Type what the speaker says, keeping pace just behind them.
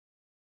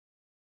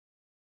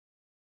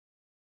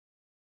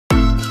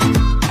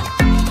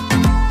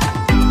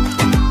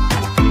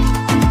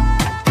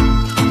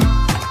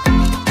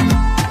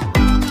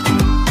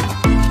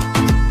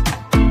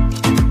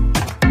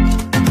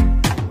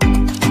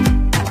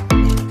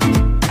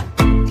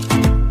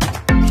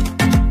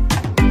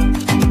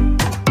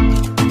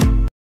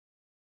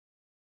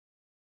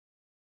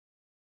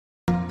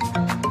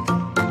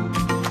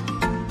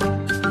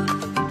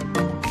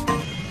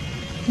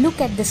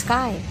The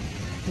sky,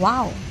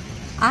 wow,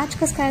 आज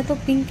का sky तो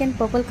पिंक एंड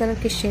पर्पल कलर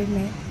के शेड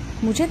में।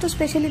 मुझे तो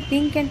specially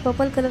pink and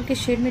purple colour के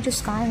शेड में जो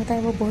स्काई होता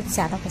है वो बहुत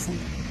ज़्यादा पसंद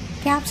है।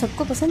 क्या आप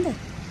सबको पसंद है?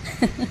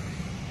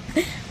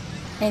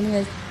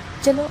 एनीवेज,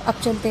 चलो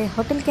अब चलते हैं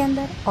होटल के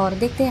अंदर और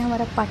देखते हैं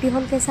हमारा पार्टी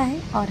हॉल कैसा है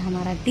और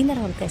हमारा डिनर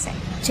हॉल कैसा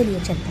है। चलिए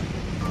चलते हैं।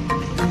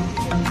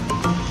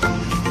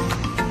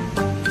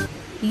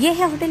 ये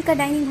है होटल का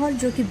डाइनिंग हॉल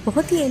जो कि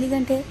बहुत ही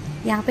एलिगेंट है।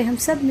 यहाँ पे हम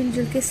सब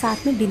मिलजुल के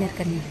साथ में डिनर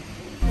करेंगे।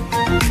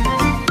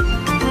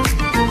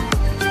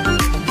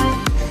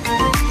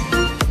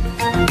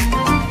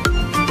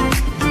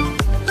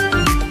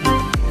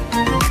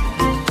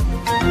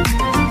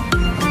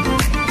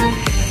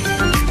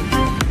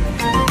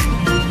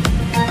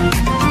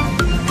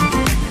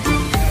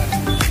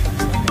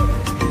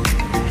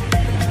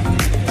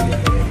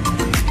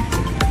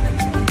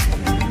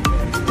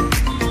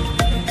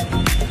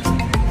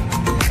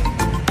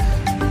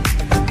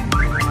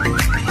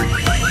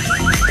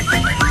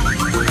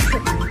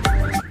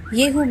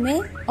 ये हूँ मैं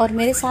और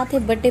मेरे साथ है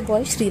बर्थडे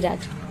बॉय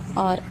श्रीराज,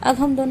 और अब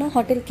हम दोनों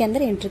होटल के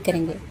अंदर एंटर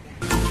करेंगे।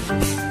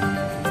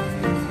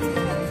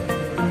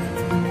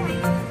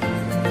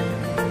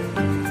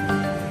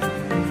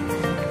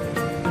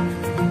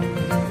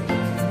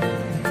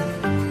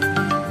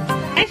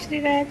 हाय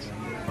श्रीराज।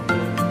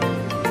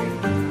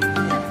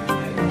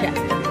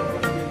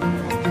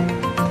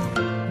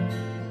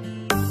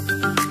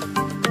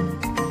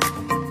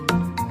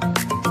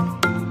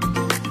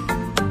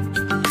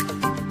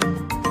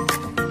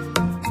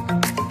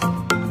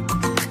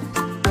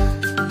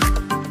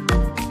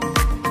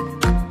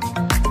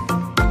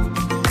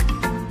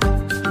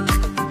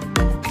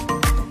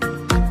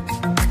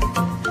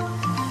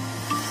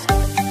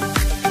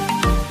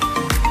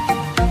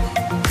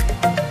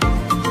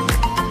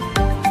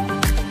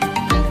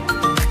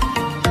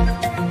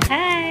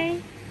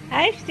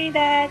 हाय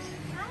श्रीराज,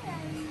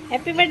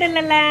 हैप्पी बर्थडे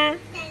लला।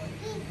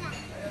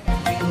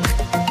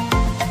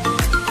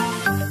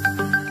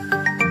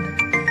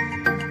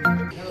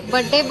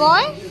 बर्थडे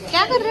बॉय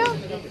क्या कर रहे हो?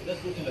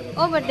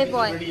 ओ बर्थडे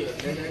बॉय,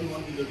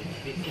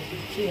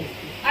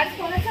 आज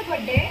कोणाचा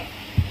बर्थडे?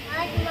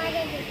 आज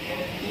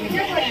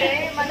तुझा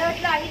बर्थडे? मला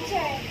वाटलं आईचा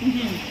आहे।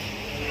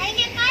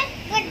 आईचा काय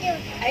बर्थडे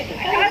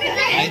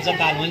होता? आईचा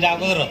काल म्हणजे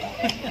अगोदर होता।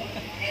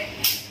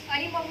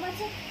 आणि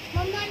मम्माचा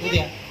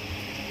उद्या।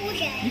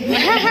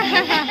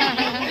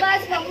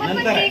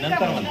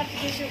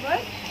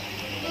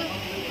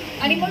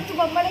 आणि मग तू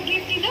मम्माला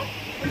गिफ्ट दिलं?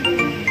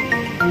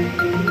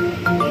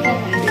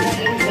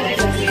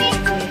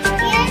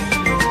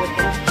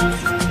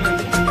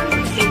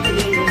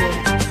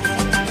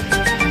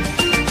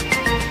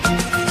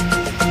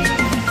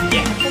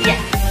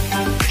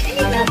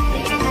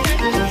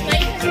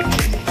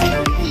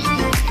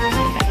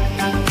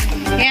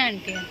 हे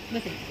आणते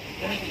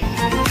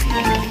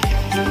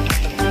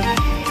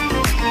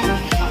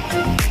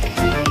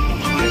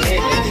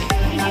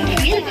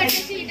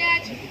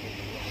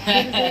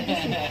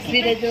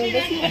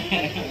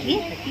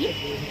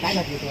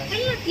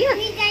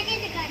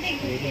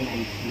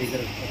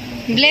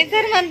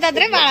ब्लेझर म्हणतात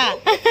रे बाळा।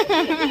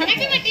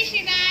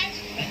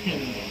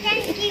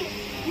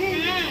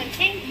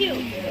 थँक्यू।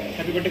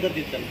 हॅपी बर्थडे कर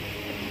दीप्त।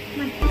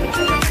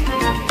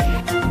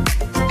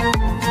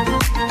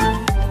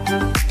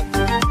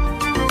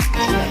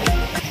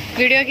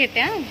 व्हिडिओ घेते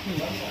हा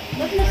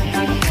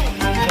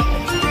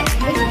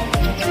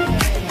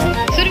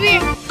सुरभी।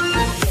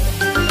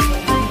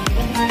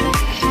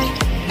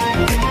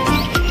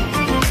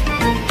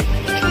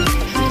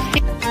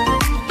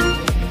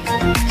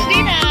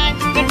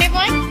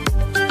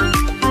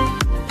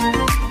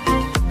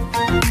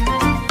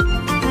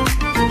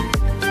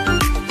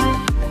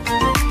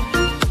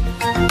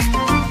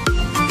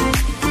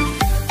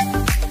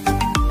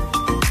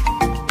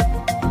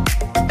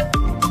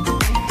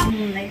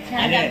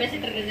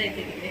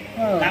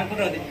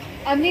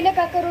 आम्ही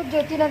का करू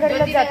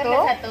ज्योतिनगरला जातो,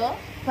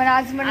 पण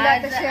आज म्हणलं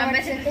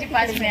अम्बॅसिडरची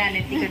पास मिळाले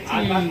तिकडची।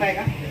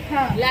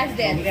 लास्ट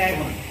डे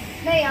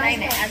नाही,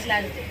 आज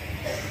लास्ट डे।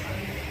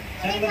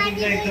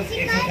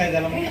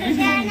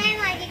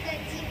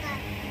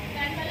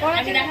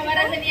 कोणाची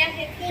 10-12 जणी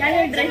आहेत?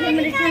 काय ड्रायव्हिंग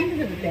मध्ये छान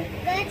दिसत होत्या।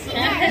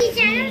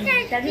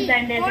 त्याची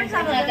दांडिया कोण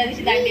सांगतो? त्या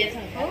दिवशी दांडिया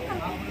सांगतो।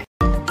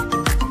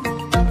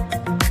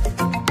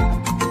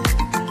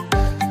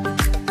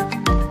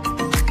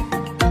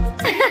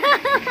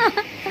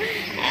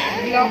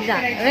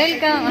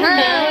 वेलकम।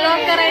 व्लॉग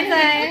करायचा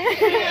है।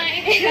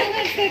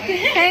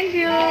 Thank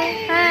you.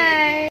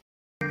 हाय।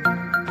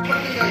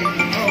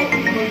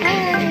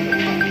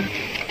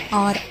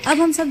 और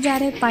अब हम सब जा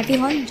रहे हैं पार्टी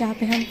हॉल, जहाँ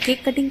पे हम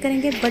केक कटिंग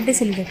करेंगे, बर्थडे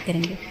सेलिब्रेट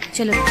करेंगे।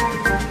 चलो।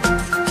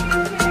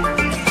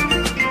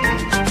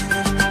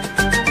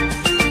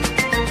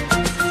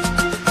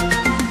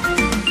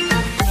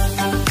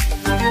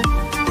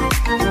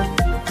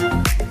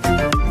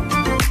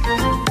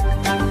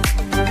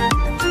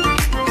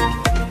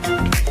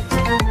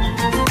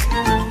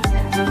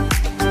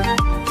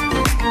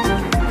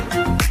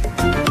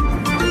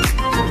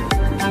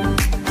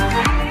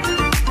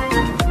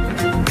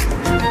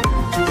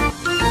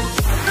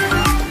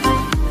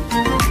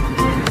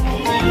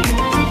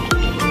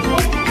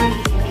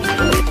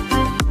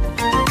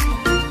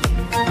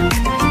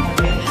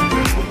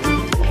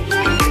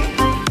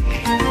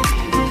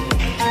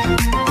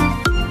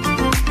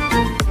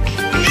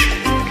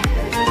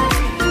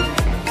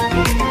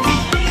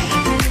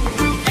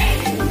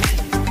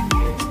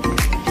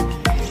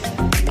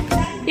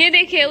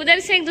 देखिए उधर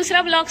से एक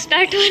दूसरा ब्लॉग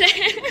स्टार्ट हो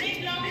रहा है।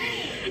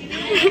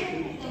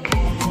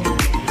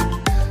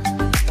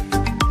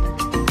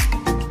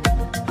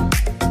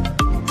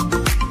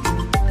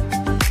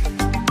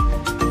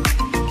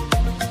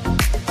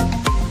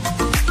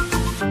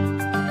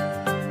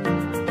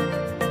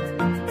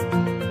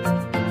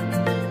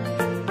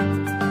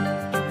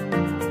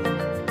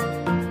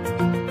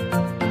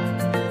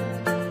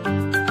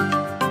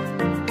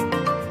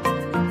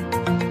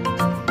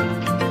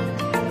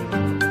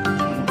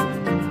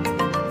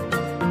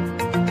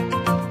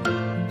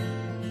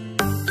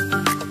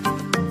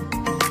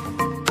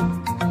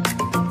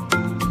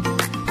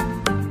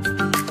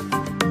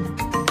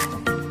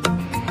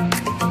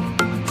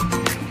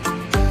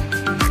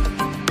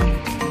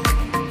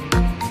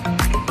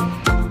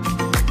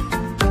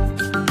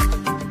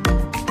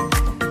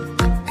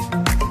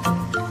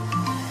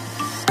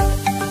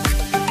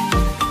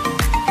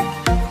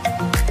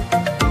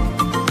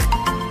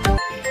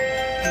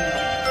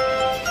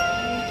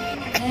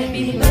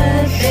 Happy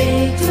birthday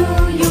to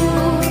you.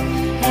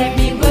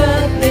 Happy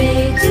birthday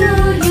to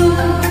you.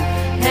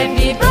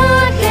 Happy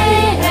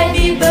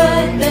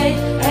birthday,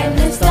 and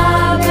the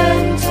star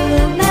burn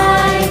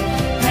tonight.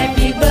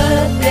 Happy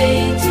birthday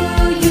to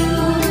you.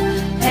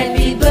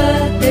 Happy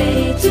birthday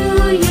to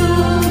you.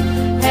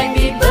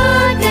 Happy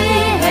birthday,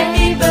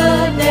 happy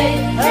birthday,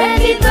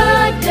 happy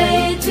birthday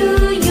to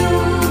you.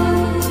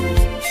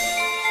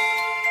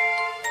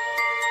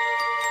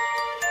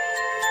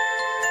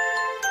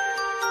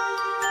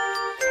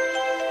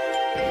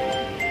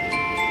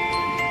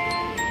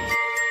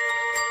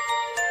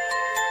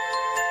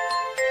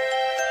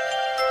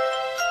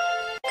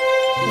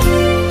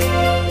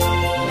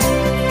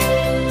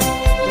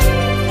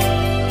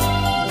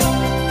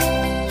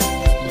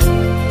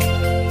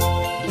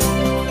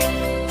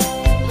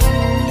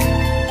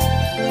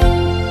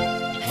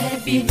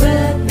 Happy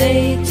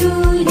birthday to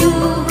you.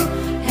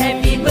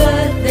 Happy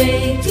birthday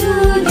to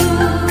you.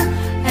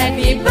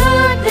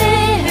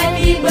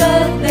 Happy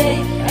birthday,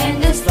 and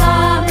the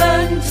star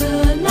burn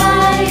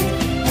tonight.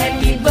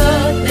 Happy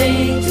birthday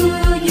to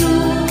you.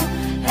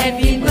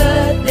 Happy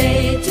birthday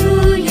to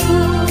you.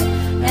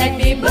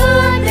 Happy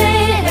birthday,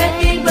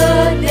 happy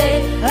birthday,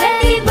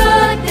 happy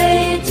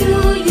birthday to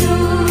you.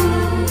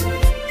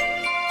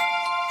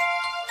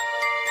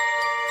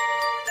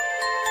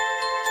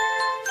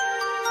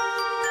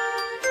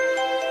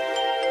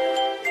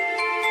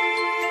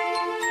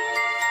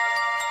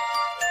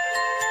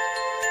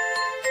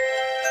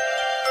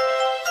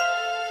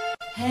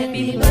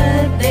 Happy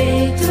birthday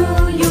to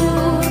you.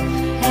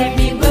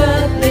 Happy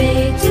birthday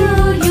to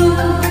you.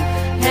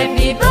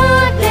 Happy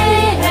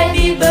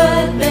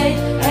birthday,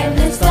 and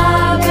the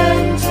star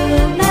burn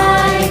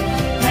tonight.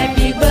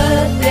 Happy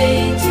birthday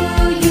to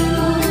you.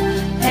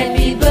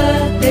 Happy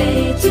birthday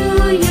to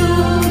you.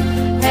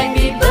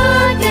 Happy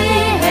birthday,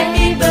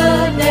 happy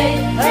birthday,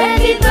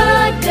 happy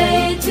birthday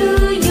to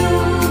you.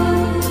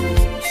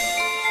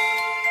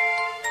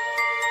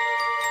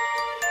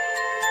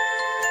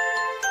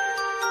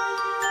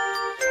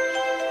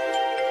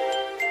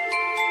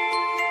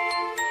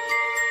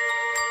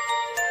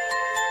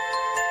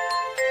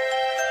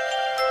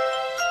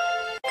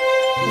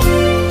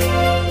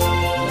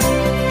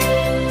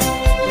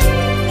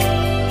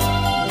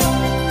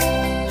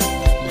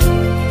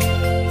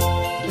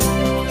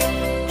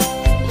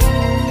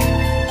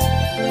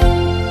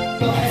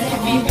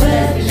 Happy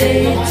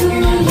birthday to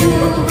you.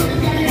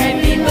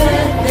 Happy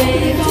birthday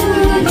to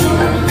you.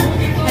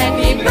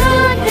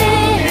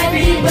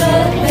 Happy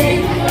birthday,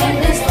 and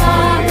the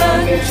star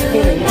burn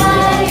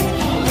tonight.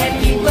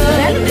 Happy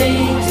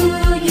birthday to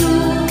you.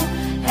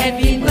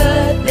 Happy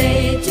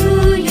birthday to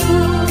you.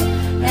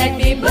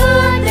 Happy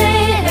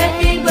birthday,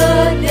 happy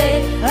birthday,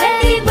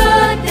 happy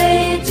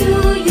birthday to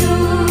you.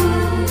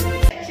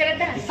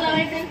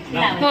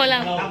 बोला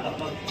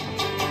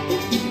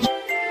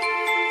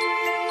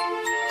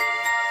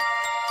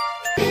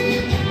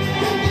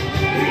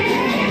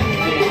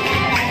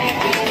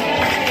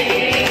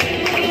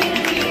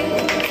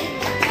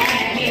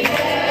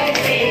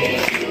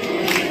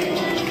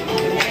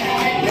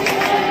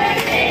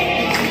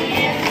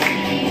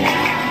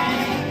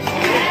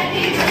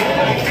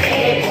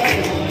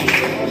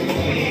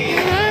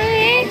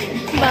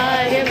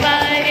बार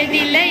बार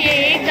दिल ये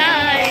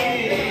गाए,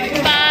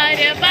 बार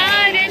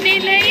बार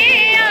दिल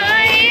ये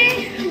आए,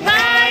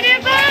 बार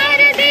बार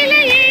दिल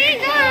ये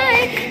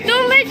गाए,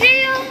 तुम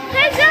जियो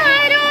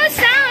हजारों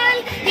साल,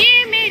 ये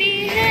मेरी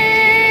है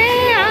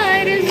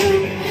आरज़ू।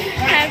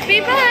 Happy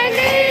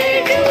birthday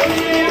to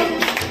you,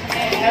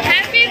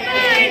 happy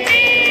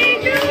birthday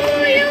to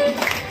you,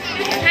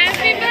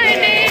 happy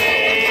birthday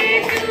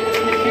to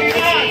you,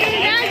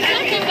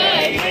 happy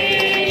birthday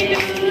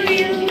to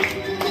you.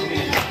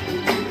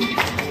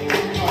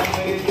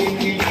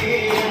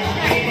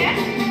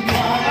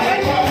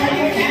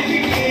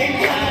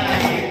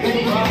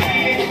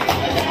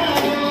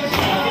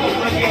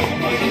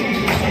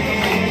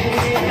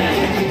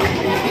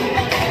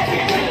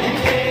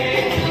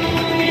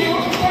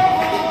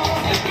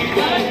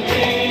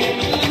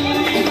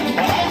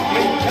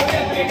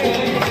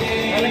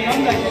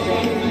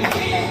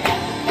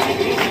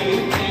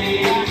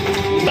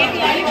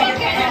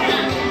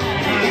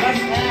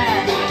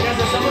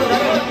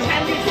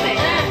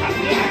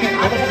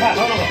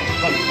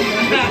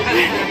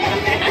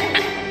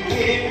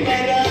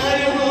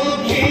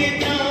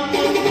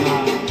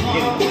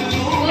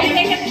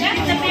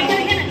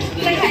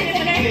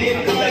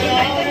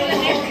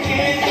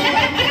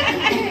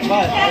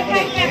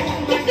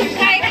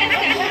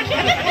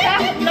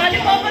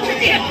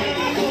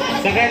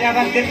 सगळ्यात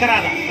जादा तेच करा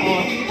आता.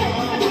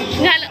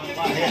 झालं.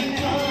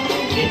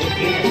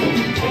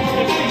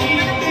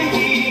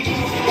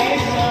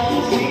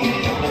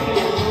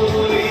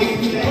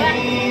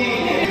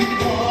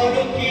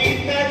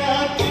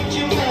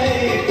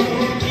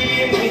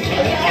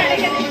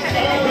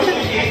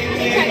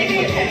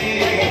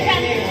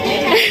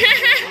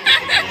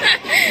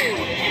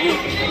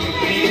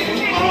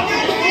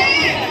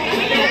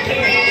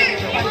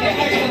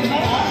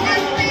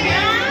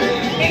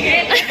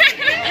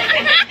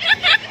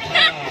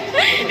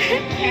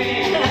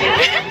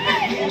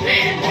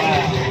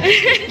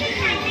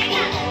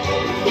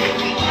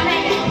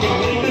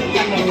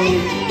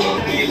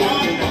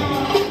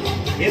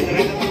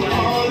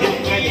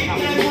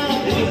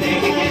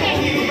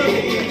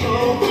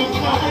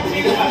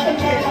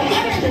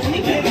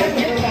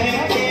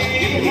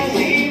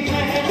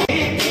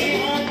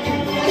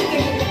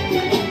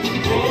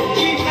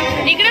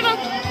 इकडे बघ.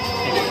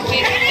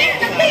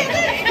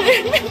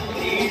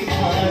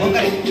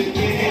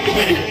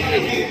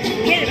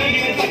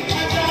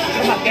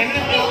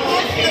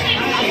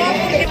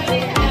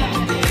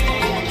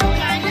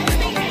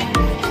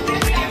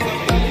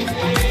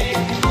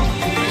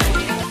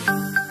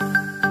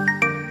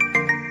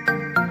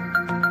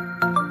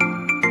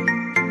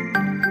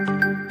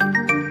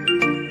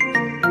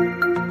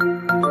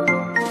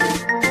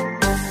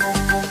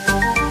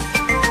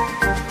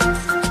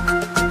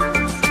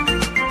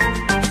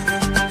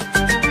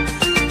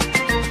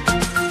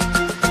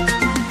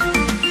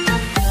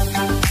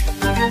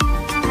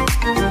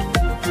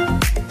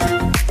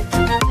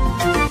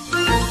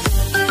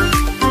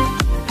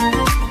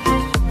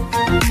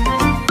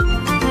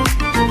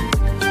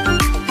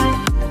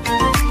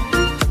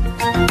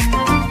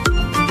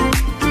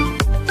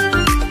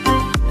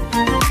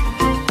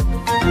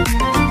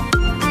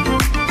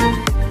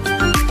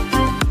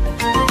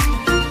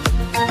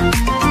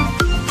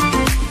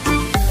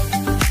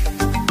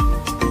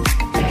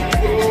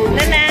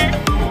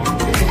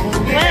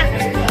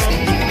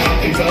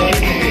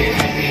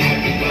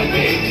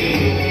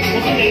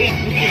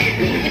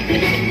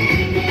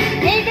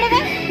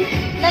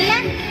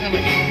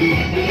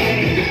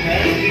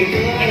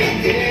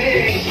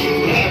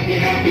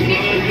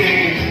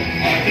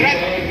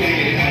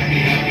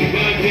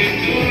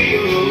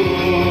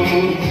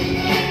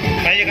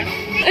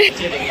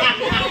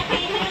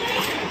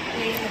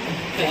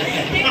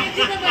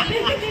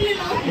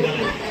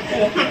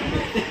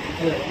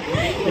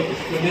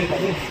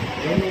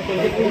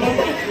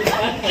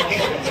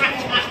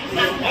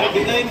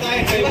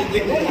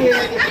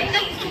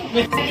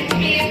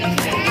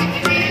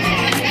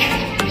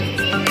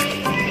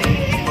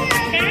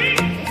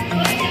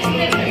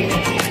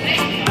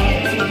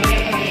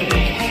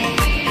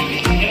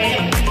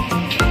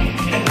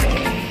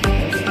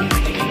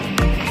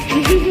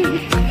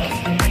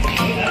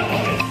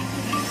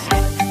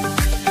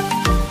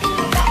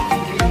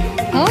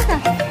 हो का?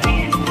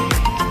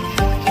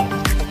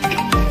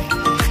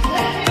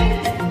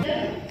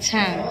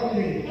 छान,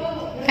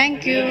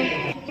 थँक्यू.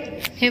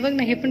 हे बघ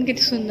ना, हे पण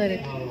किती सुंदर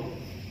आहेत.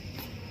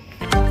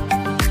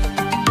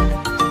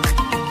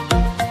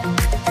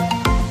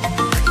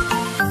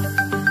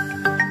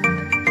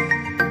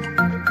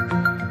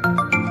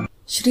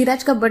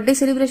 श्रीराज का बर्थडे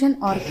सेलिब्रेशन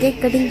और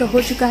केक कटिंग तो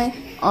हो चुका है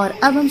और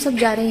अब हम सब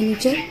जा रहे हैं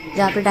नीचे,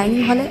 जहाँ पे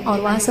डाइनिंग हॉल है, और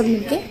वहाँ सब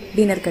मिलके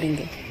डिनर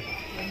करेंगे.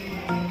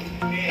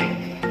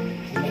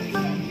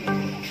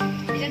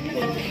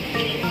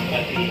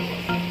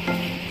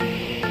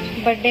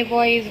 Birthday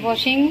boy is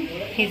washing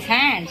his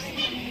hands.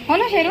 हो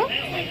ना शेरू?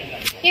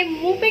 ये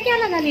मुंह पे क्या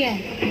लगा लिया है?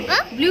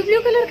 ब्लू ब्लू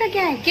कलर का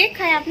क्या है? केक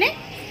खाया आपने?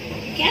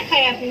 क्या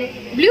खाया आपने?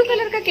 ब्लू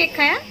कलर का केक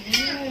खाया?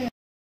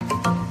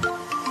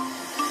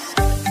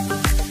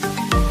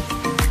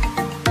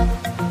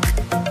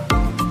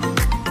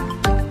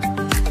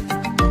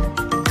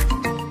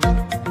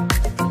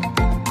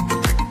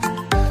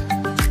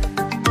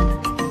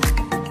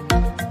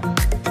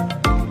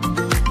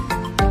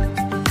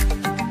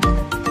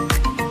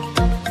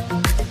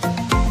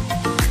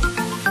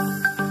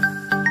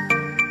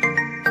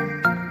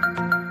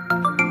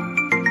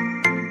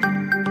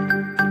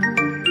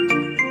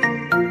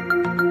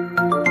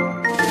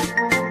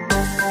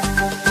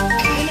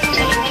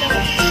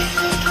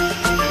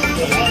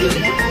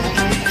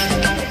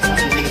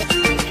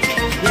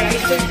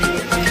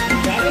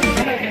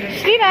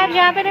 श्रीराज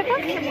यहाँ पे देखो.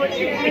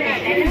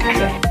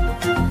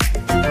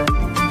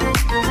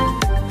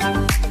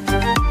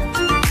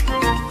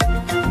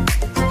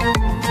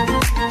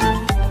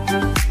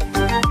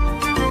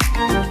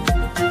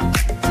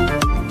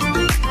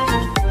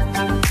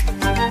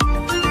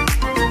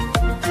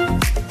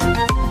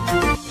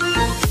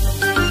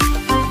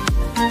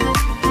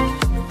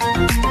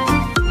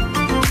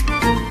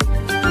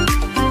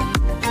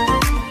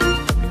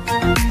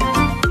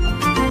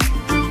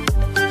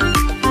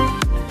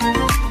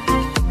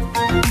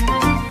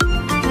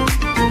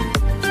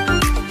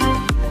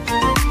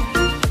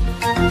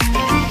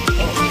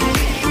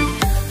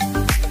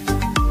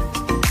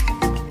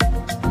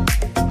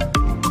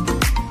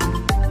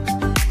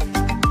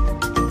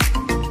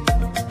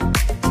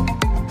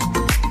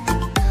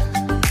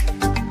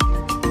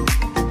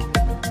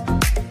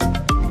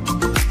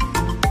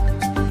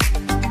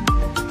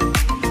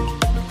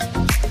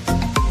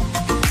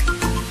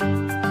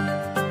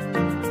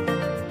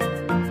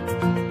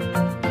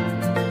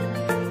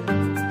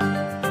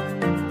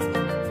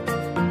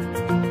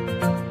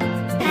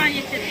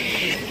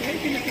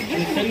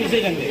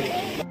 दूसरे जंगल।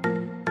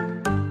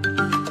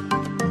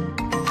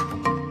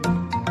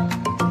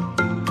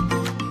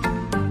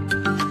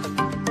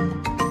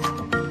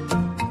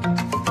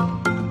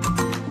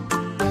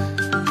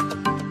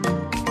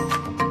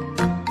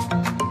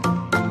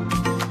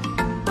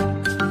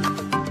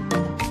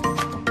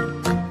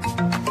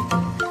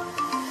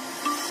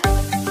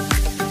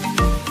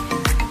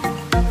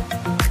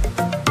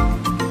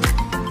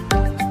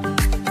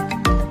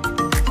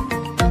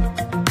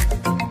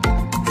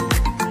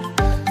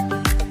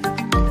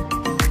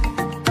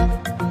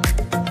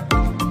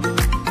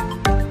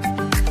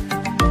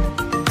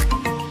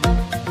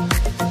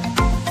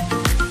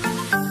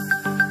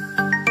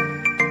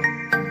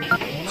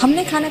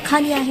 हमने खाना खा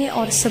लिया है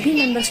और सभी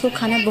मेंबर्स को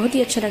खाना बहुत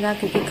ही अच्छा लगा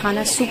क्योंकि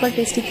खाना सुपर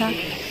टेस्टी था,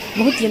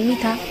 बहुत यम्मी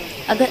था।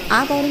 अगर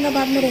आप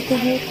औरंगाबाद में रहते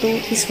हो तो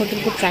इस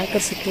होटल को ट्राई कर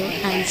सकते हो।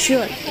 आई एम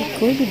श्योर कि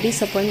कोई भी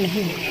डिसअपॉइंट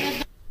नहीं होगा।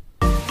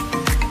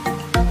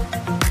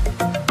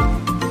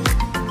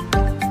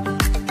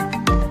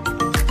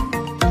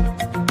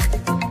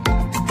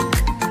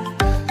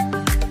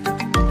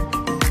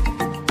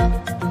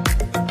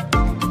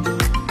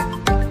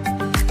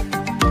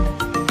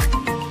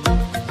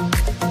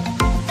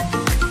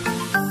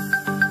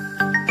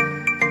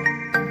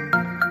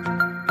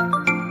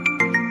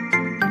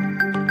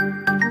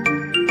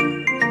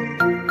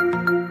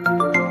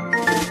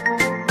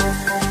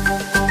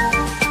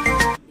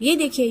 ये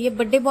देखिए, ये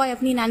बर्थडे बॉय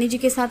अपनी नानी जी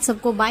के साथ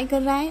सबको बाय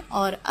कर रहा है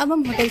और अब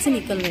हम होटल से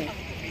निकल रहे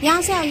हैं।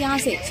 यहाँ से आओ, यहाँ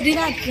से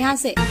श्रीराज, यहाँ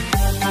से।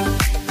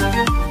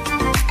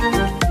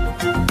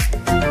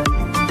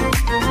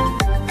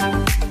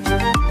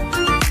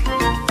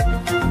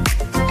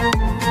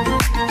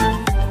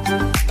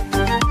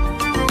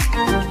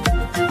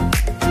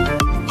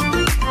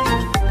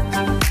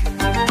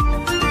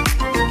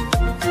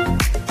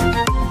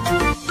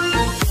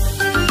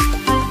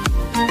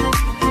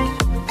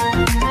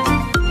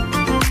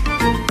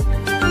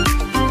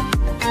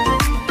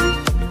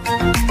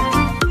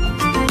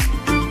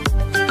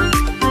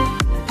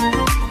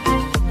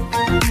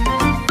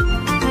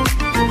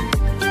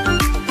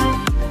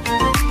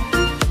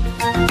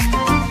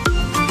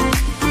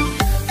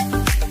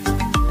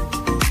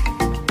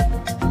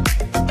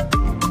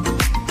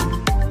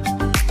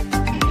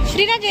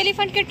 श्रीराज,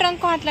 एलिफेंट के ट्रंक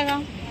को हाथ लगा।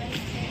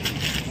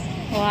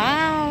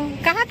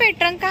 वाह, कहाँ पे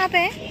ट्रंक, कहाँ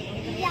पे?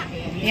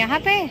 यहाँ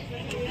पे।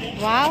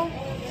 वाह,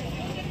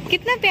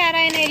 कितना प्यारा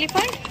है ना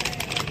एलिफेंट।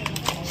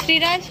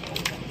 श्रीराज,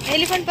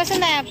 एलिफेंट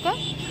पसंद आया आपको?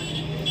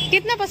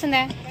 कितना पसंद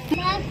आया?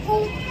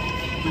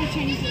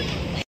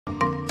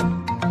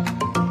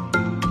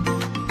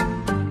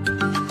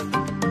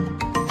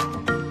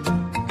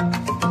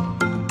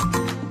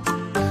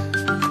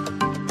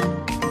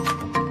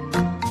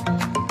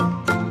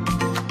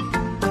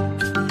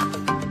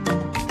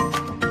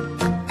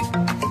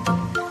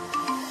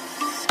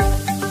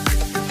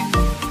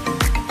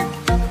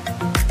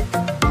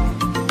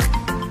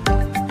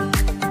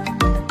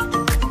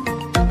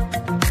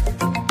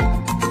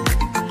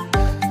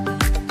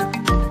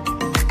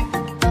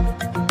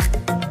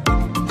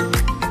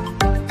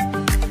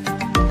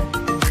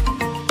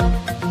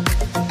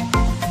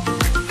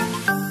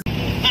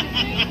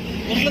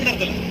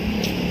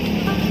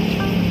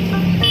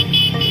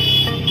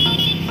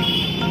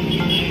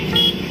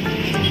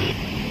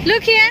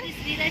 Look here.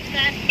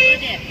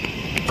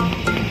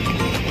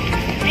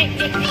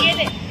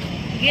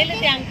 गेले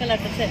ते अंकल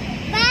आता सर.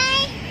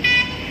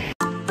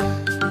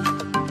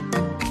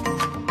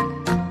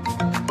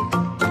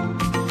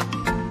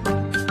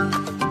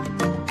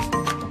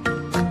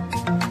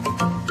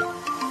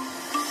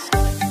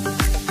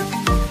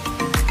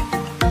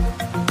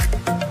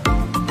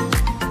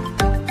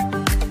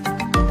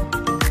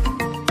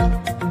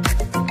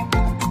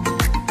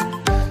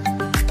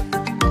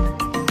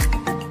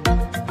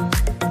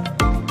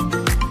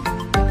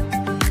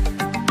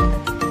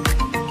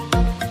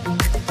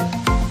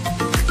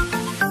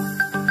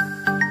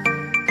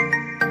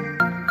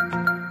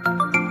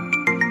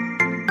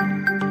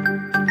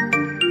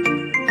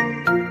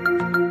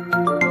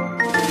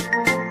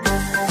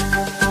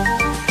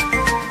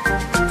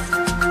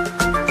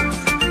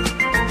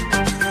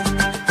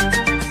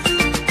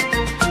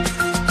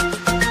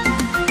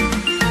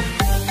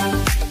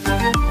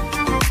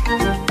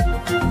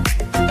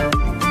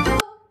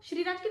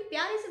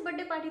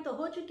 पार्टी तो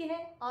हो चुकी है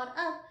और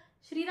अब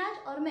श्रीराज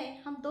और मैं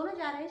हम दोनों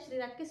जा रहे हैं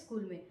श्रीराज के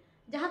स्कूल में,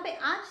 जहाँ पे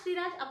आज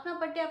श्रीराज अपना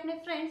बर्थडे अपने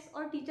फ्रेंड्स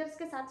और टीचर्स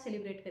के साथ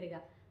सेलिब्रेट करेगा।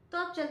 तो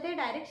अब चलते हैं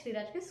डायरेक्ट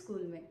श्रीराज के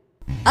स्कूल में।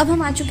 अब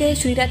हम आ चुके हैं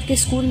श्रीराज के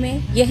स्कूल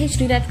में। यह है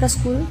श्रीराज का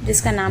स्कूल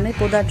जिसका नाम है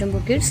पोदार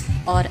जम्बो किड्स,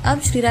 और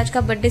अब श्रीराज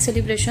का बर्थडे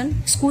सेलिब्रेशन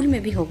स्कूल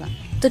में भी होगा।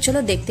 तो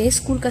चलो देखते हैं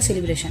स्कूल का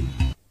celebration.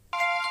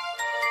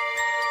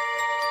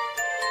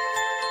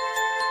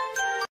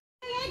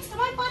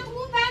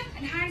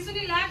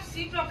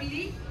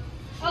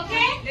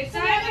 Okay, so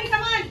everybody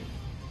come on.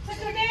 So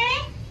today,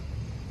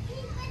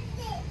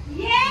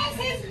 yes,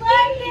 his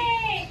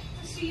birthday.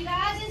 So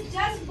Shriraj is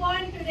just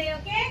born today,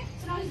 okay?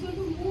 So now he's going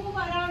to move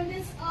around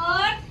this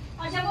earth.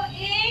 और जब वो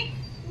एक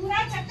पूरा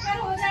चक्कर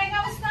हो जाएगा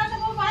उसका, तो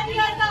वो 1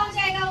 year का हो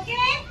जाएगा,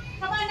 okay?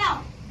 Come on now.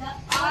 The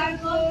earth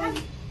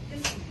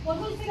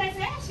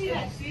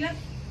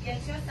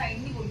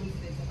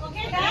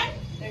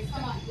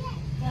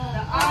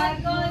The earth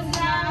goes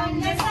round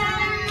the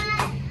sun.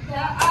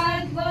 The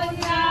earth goes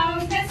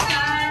round the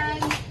sun.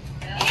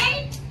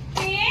 It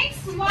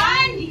takes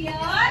 1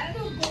 year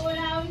to go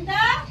round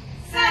the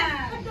sun.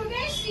 So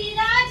today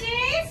Shriraj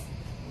is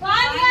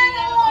 1 year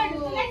old.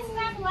 So let's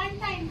clap one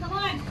time. Come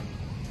on.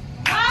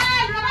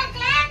 One. Come on,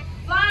 clap.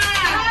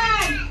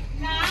 One.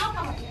 Now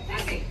come on.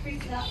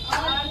 The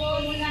earth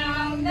goes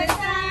round the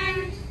sun.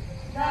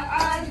 The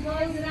earth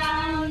goes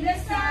round the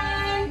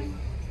sun.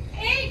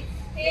 It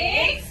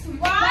takes 1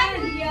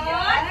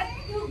 year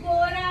to go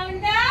round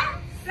the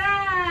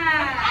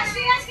sun. आज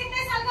श्रीराज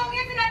कितने साल का हो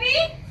गया फिर अभी?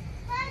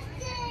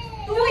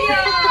 2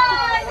 years.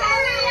 How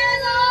many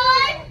years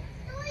old?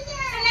 2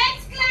 years. So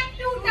let's clap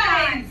 2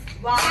 times.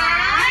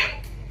 1,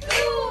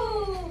 2.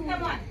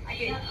 Come on.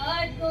 Again. The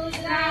earth goes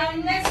round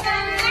the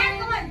sun.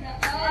 Come on. The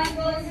earth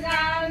goes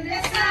round the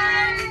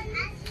sun.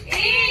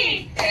 It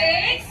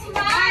takes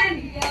 1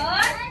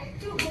 year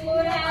to go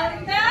round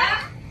the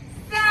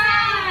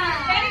sun.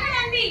 Very good,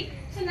 Anvi.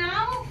 So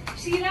now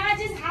Shriraj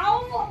is how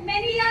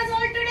many years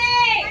old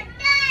today?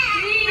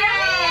 3 years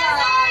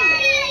old.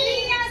 3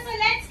 years. So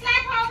let's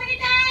clap how many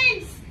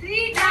times?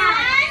 3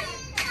 times.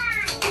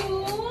 2,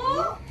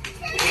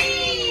 3.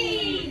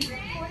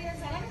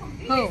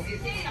 Oh.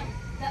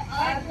 The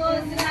earth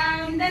goes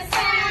round the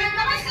sun.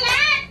 Come on,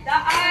 clap. The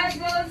earth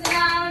goes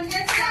round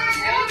the sun.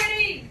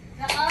 Everybody.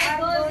 The earth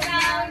goes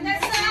round the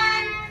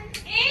sun.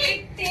 It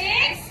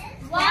takes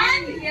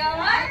 1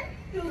 year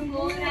to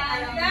go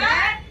round the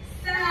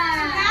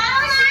sun. Now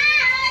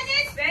Shriraj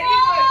is 4. Very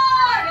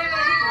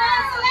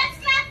good. So let's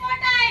clap 4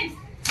 times.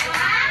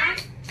 1,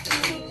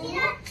 2,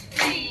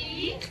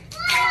 3,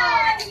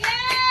 4.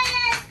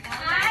 Yes.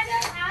 आज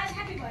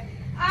happy birthday.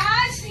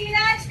 आज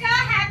Shriraj का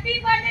happy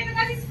birthday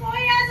because he's 4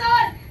 years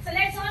old. So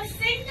let's all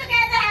sing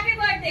together happy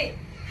birthday.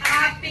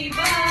 Happy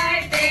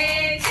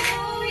birthday to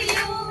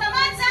you. Come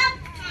on, sir.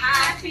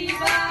 Happy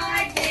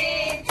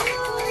birthday to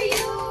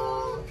you.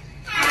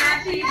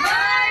 Happy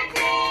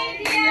birthday,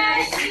 dear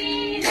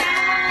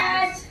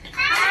Shriraj.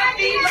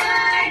 Happy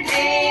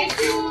birthday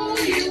to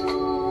you.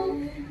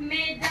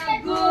 May the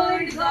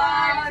good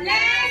God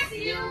bless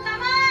you.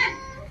 Come on.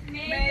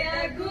 May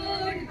the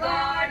good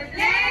God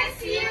bless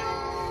you.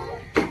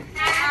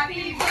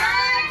 Happy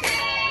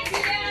birthday,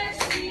 dear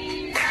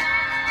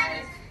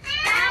Shriraj.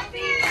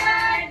 Happy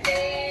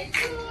birthday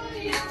to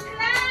you.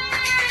 Come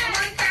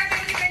on, clap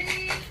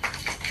everybody.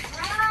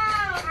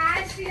 Wow,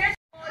 आज Shriraj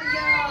 4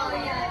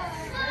 years.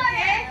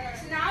 Okay,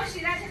 so now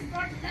Shriraj has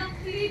brought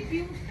lovely,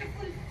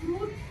 beautiful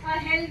fruit, a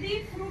healthy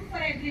fruit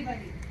for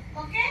everybody.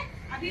 Okay,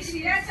 अभी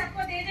Shriraj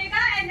सबको दे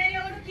देगा and then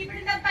you're going to keep it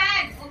in the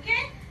bag.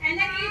 Okay, and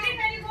then eat it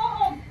when you go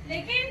home.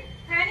 लेकिन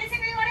खाने से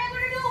पहले what are you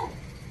going to do?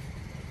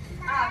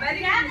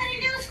 क्या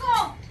करेंगे उसको?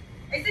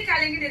 ऐसे खा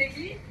लेंगे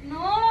डायरेक्टली?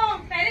 नो,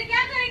 पहले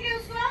क्या करेंगे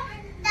उसको?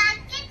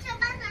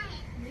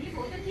 नहीं,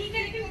 वो तो ठीक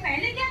है, लेकिन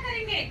पहले क्या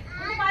करेंगे?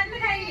 वो तो बाद में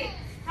खाएंगे.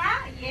 हाँ,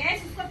 यस,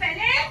 उसको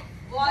पहले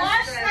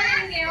वॉश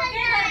करेंगे.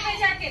 ओके, घर पे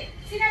जाके.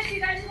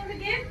 Shriraj is going to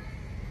give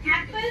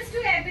apples to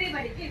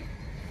everybody. Give.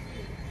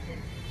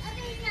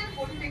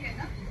 Photo लेके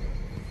ना?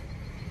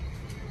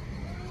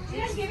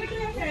 Shriraj, give it to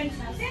your friends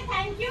now. Say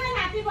thank you and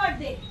happy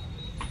birthday.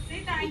 Say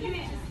thank you.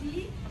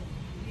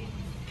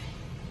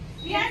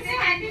 We are say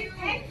happy,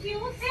 thank you.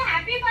 Say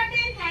happy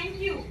birthday and thank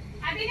you.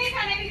 अभी नहीं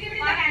खाना, अभी give it in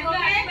the bag.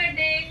 Happy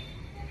birthday.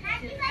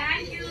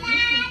 Thank you.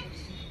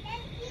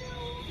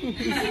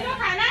 किसी को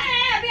खाना है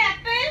अभी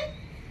Apple?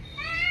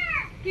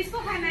 किसको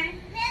खाना है?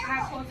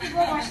 आपको. फिर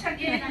वो वॉश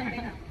करके देना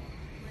पड़ेगा.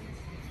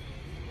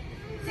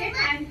 Say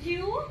thank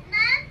you.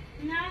 ना.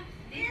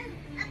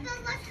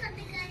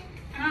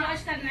 हाँ,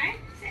 वॉश करना है.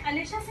 Say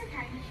Alisha से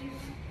thank you.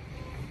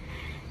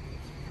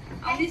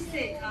 Alice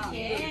से.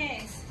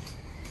 Yes.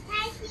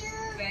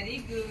 Very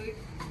good.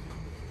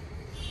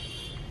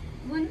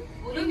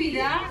 बोलो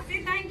Meera. Say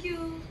thank you.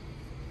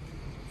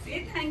 Say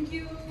thank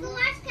you.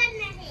 Yes, very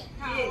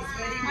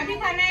good. अभी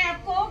खाना है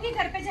आपको कि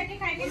घर पे जाके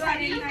खाएंगे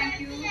सारी? Thank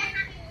you.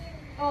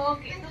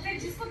 ओके, तो फिर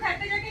जिसको घर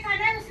पे जाके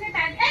खाना है उसने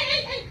बैग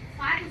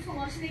पार्ट उसको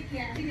वॉश नहीं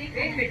किया है.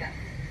 वेट बेटा.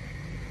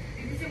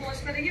 दीदी से वॉश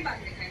करेंगे बाद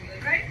में खाएंगे.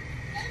 राइट?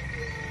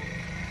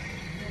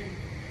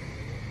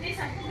 नहीं,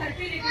 सबको घर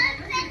पे लेके जाओ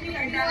क्योंकि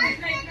इतना इतना से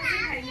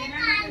खाइए ना,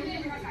 तो मुझे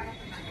थोड़ा सारा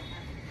पता है.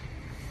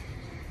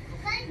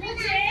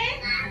 मुझे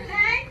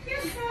thank you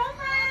so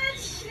much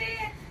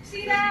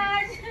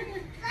Shriraj.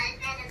 Thank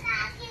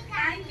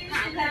you.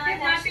 घर पे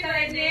वॉश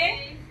करेंगे.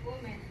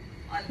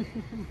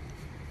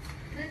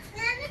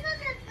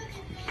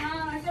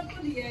 हाँ, सबको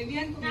दिया है.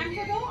 विहान को मैम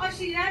को दो और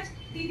Shriraj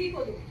दीदी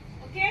को दो.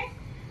 Okay,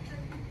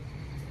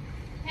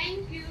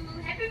 thank you.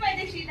 Happy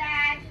birthday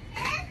Shriraj.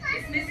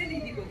 इसमें से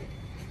दीदी को.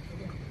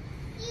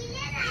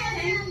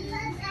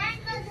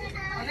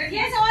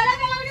 Yes, all of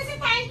you want to say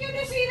thank you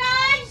to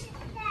Shriraj.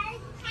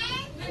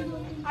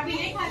 अभी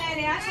नहीं खाना है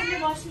रियाज, हमने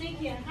वॉश नहीं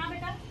किया. हाँ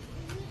बेटा.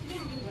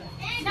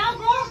 Now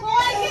go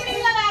and give me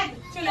the bag.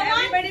 चलो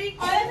everybody.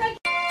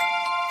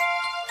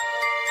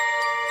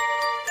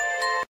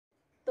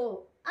 तो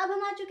अब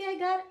हम आ चुके हैं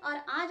घर और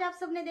आज आप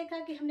सबने देखा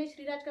कि हमने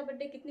श्रीराज का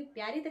बर्थडे कितनी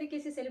प्यारी तरीके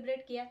से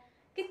सेलिब्रेट किया,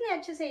 कितने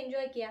अच्छे से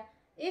एंजॉय किया.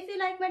 If you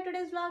like my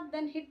today's vlog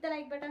then hit the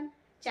like button.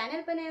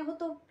 Channel पर नए हो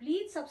तो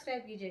प्लीज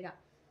सब्सक्राइब कीजिएगा।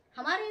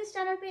 हमारे इस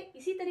चैनल पे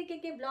इसी तरीके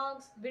के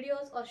ब्लॉग्स,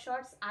 वीडियोस और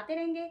शॉर्ट्स आते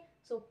रहेंगे।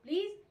 So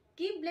please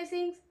keep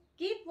blessings,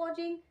 keep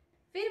watching.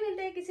 फिर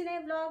मिलते हैं किसी नए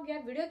ब्लॉग या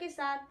वीडियो के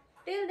साथ।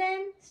 Till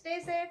then stay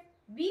safe,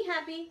 be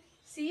happy,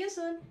 C you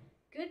soon,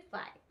 good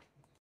bye.